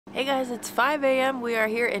Hey guys, it's 5 a.m. We are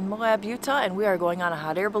here in Moab, Utah, and we are going on a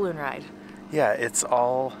hot air balloon ride. Yeah, it's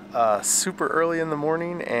all super early in the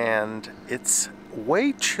morning, and it's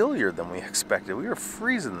way chillier than we expected. We were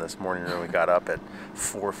freezing this morning when we got up at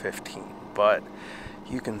 4:15, but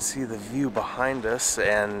you can see the view behind us,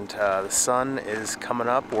 and the sun is coming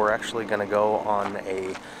up. We're actually going to go on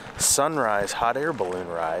a sunrise hot air balloon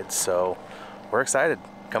ride, so we're excited.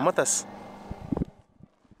 Come with us.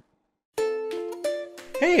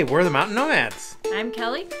 Hey, we're the Mountain Nomads. I'm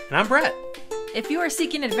Kelly. And I'm Brett. If you are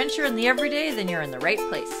seeking adventure in the everyday, then you're in the right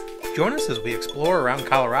place. Join us as we explore around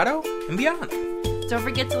Colorado and beyond. Don't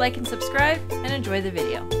forget to like and subscribe, and enjoy the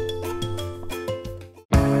video.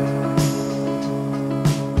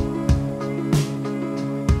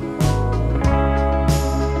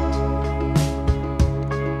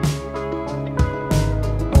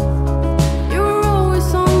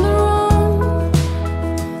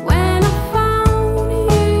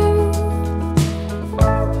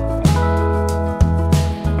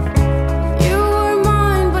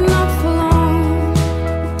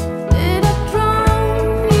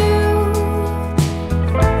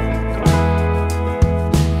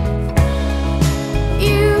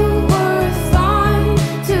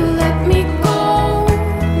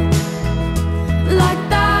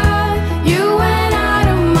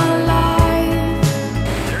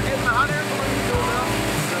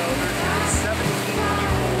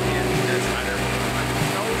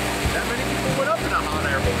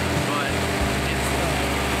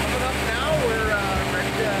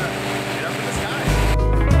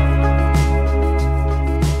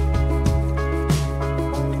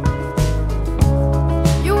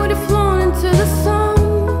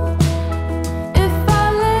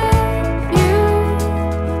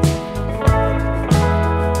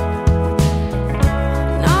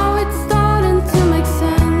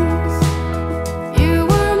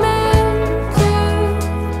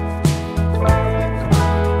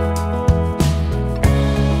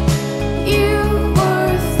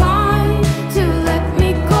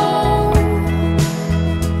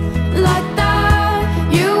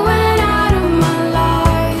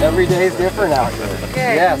 Every day is different out here.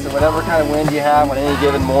 Okay. Yeah, so whatever kind of wind you have on any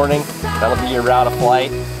given morning, that'll be your route of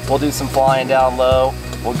flight. We'll do some flying down low.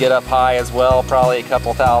 We'll get up high as well, probably a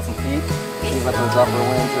couple thousand feet. See what those upper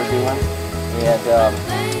winds are doing. And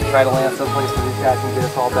try to land someplace where these guys can get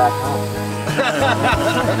us all back home.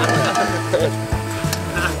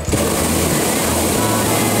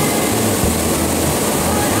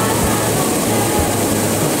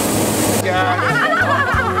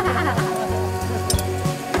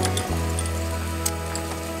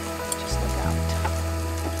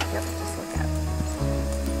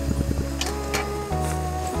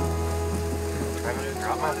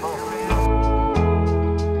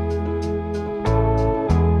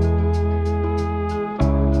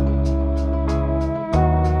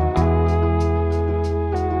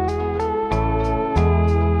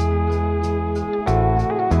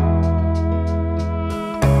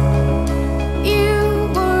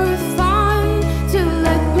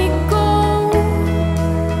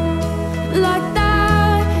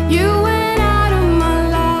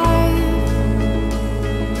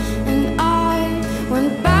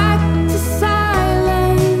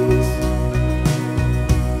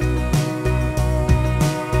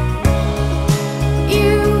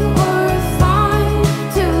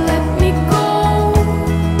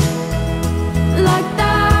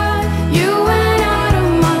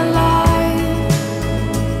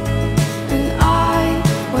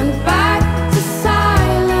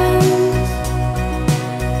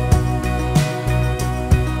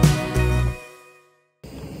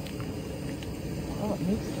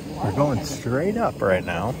 We're going straight up right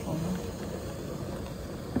now.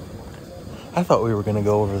 I thought we were going to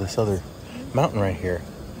go over this other mountain right here.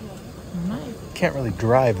 Can't really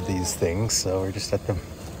drive these things, so we're just at the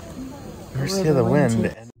mercy of the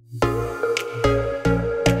wind.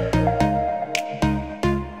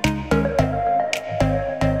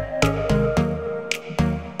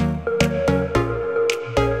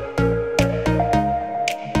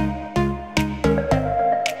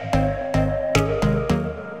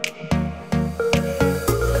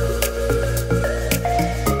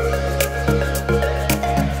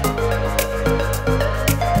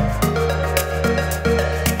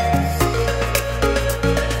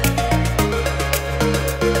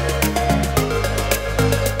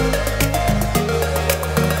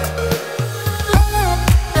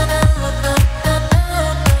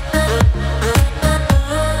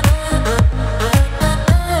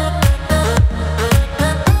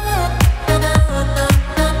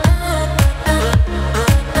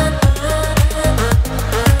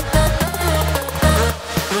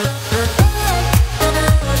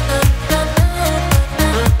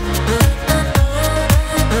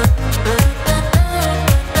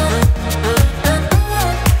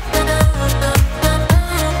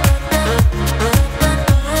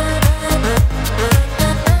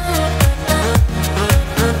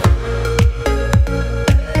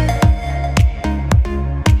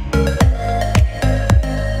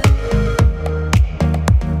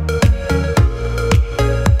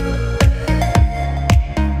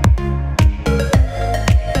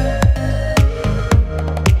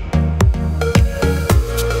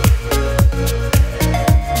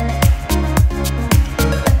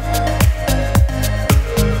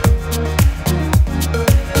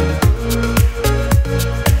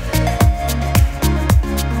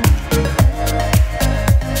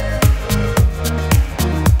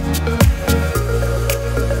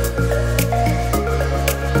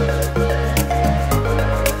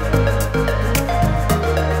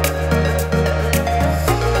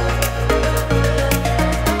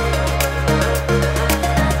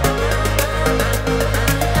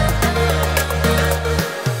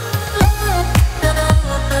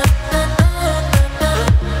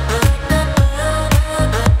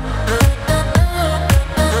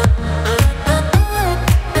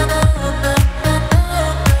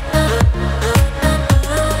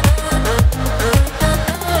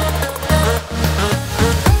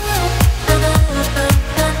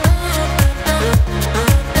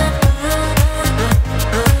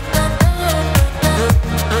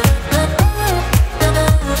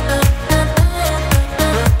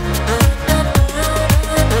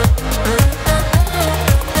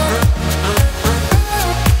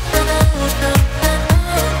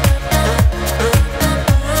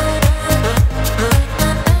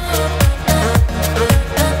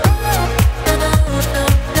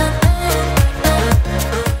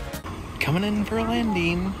 coming in for a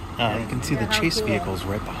landing. You can see the chase vehicles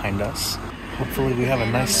right behind us. Hopefully we have a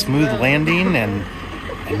nice smooth landing and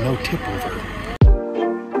no tip over.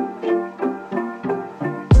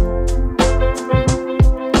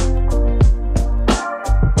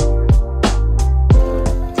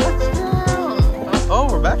 Oh,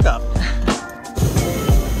 we're back up.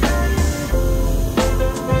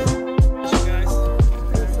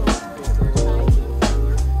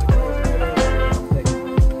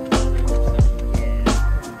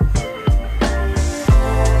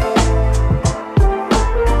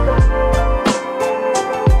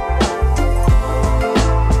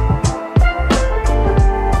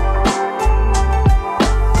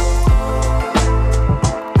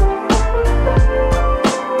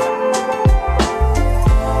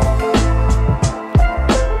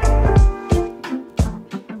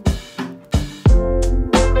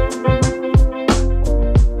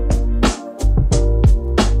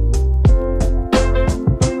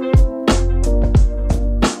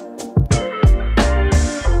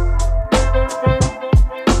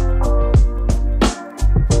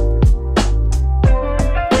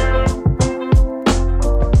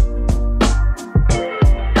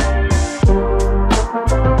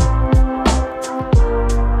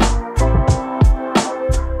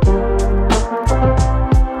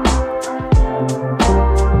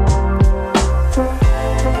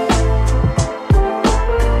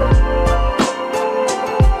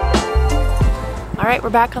 Alright, we're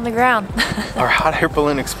back on the ground. Our hot air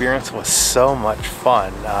balloon experience was so much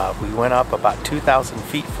fun. We went up about 2,000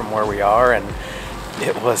 feet from where we are, and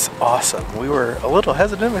it was awesome. We were a little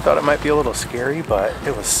hesitant. We thought it might be a little scary, but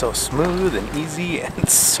it was so smooth and easy and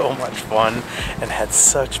so much fun, and had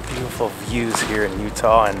such beautiful views here in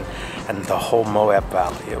Utah and the whole Moab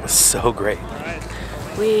Valley. It was so great.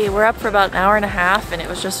 We were up for about an hour and a half, and it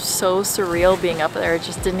was just so surreal being up there. It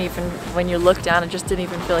just didn't even, when you look down, it just didn't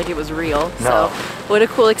even feel like it was real. No. So what a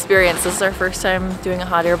cool experience. This is our first time doing a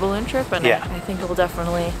hot air balloon trip, and yeah. I think we'll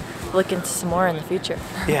definitely look into some more in the future.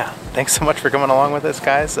 Yeah, thanks so much for coming along with us,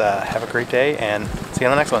 guys. Have a great day, and see you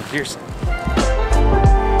on the next one. Cheers.